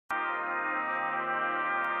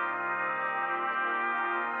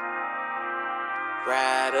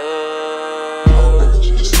Rider.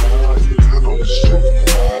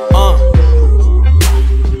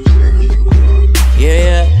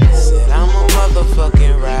 Yeah, said I'm a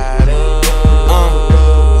motherfucking rider.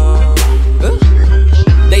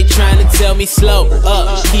 They tryna tell me slow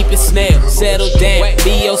up, keep it snail, settle down,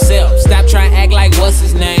 be yourself. Stop trying to act like what's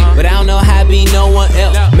his name, but I don't know how to be no one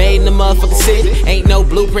else. Made in the motherfucking city, ain't no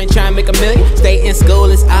blueprint trying to make a million. Stay in school,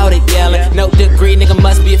 it's out at yelling. No degree, nigga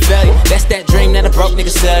must be a failure. That's that dream that a broke nigga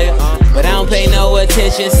sell you. But I don't pay no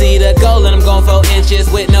attention, see the goal and I'm going 4 inches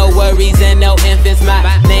with no worries and no infants. My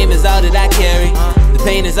name is all that I carry, the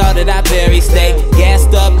pain is all that I bury. Stay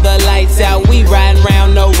gassed up, the lights out, we riding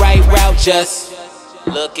round, no right route, just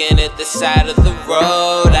looking at the side of the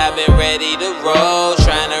road. I've been ready to roll,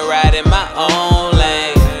 trying to ride in my own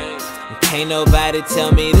lane. Can't nobody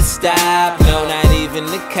tell me to stop, no, not even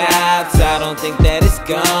the cops. I don't think that it's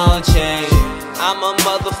gon' change. I'm a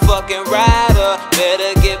motherfucking rider,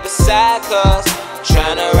 better get beside cause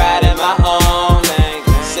trying to ride in my own lane.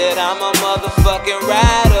 Said I'm a motherfucking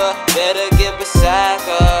rider, better get beside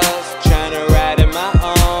cause trying to ride in my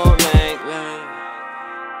own lane.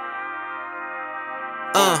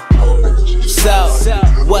 So,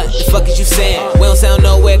 what the fuck is you saying? We don't sound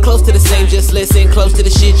nowhere close to the same, just listen close to the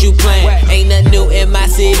shit you playin'. Ain't nothing new in my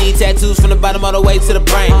city, tattoos from the bottom all the way to the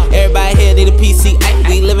brain. Everybody here need a PC,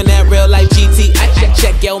 we living that real life GT.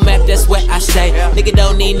 Check your map, that's where I stay. Nigga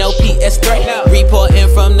don't need no PS3. Reporting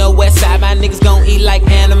from the west side, my niggas gon' eat like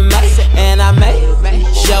anime. And I may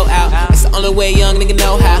show out, it's the only way young nigga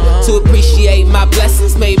know how to appreciate my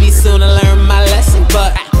blessings. Maybe soon I learn my lesson,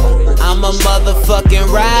 but I'm a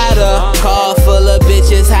motherfucking rider. Car full of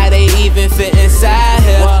bitches, how they even fit inside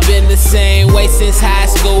here? Been the same way since high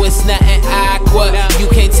school, it's nothing awkward. You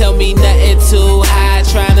can't tell me nothing too high,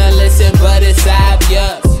 tryna listen but it's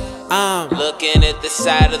obvious. I'm looking at the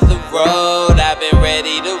side of the road, I've been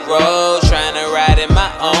ready to roll, tryna ride in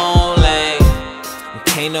my own lane.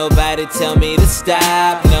 Can't nobody tell me to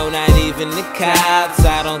stop, no, not even the cops.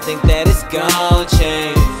 I don't think that it's gon'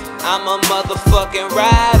 change. I'm a motherfucking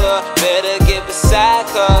rider, better get beside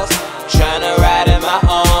cause tryna ride in my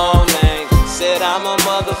own lane. Said I'm a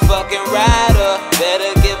motherfucking rider,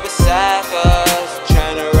 better get beside cause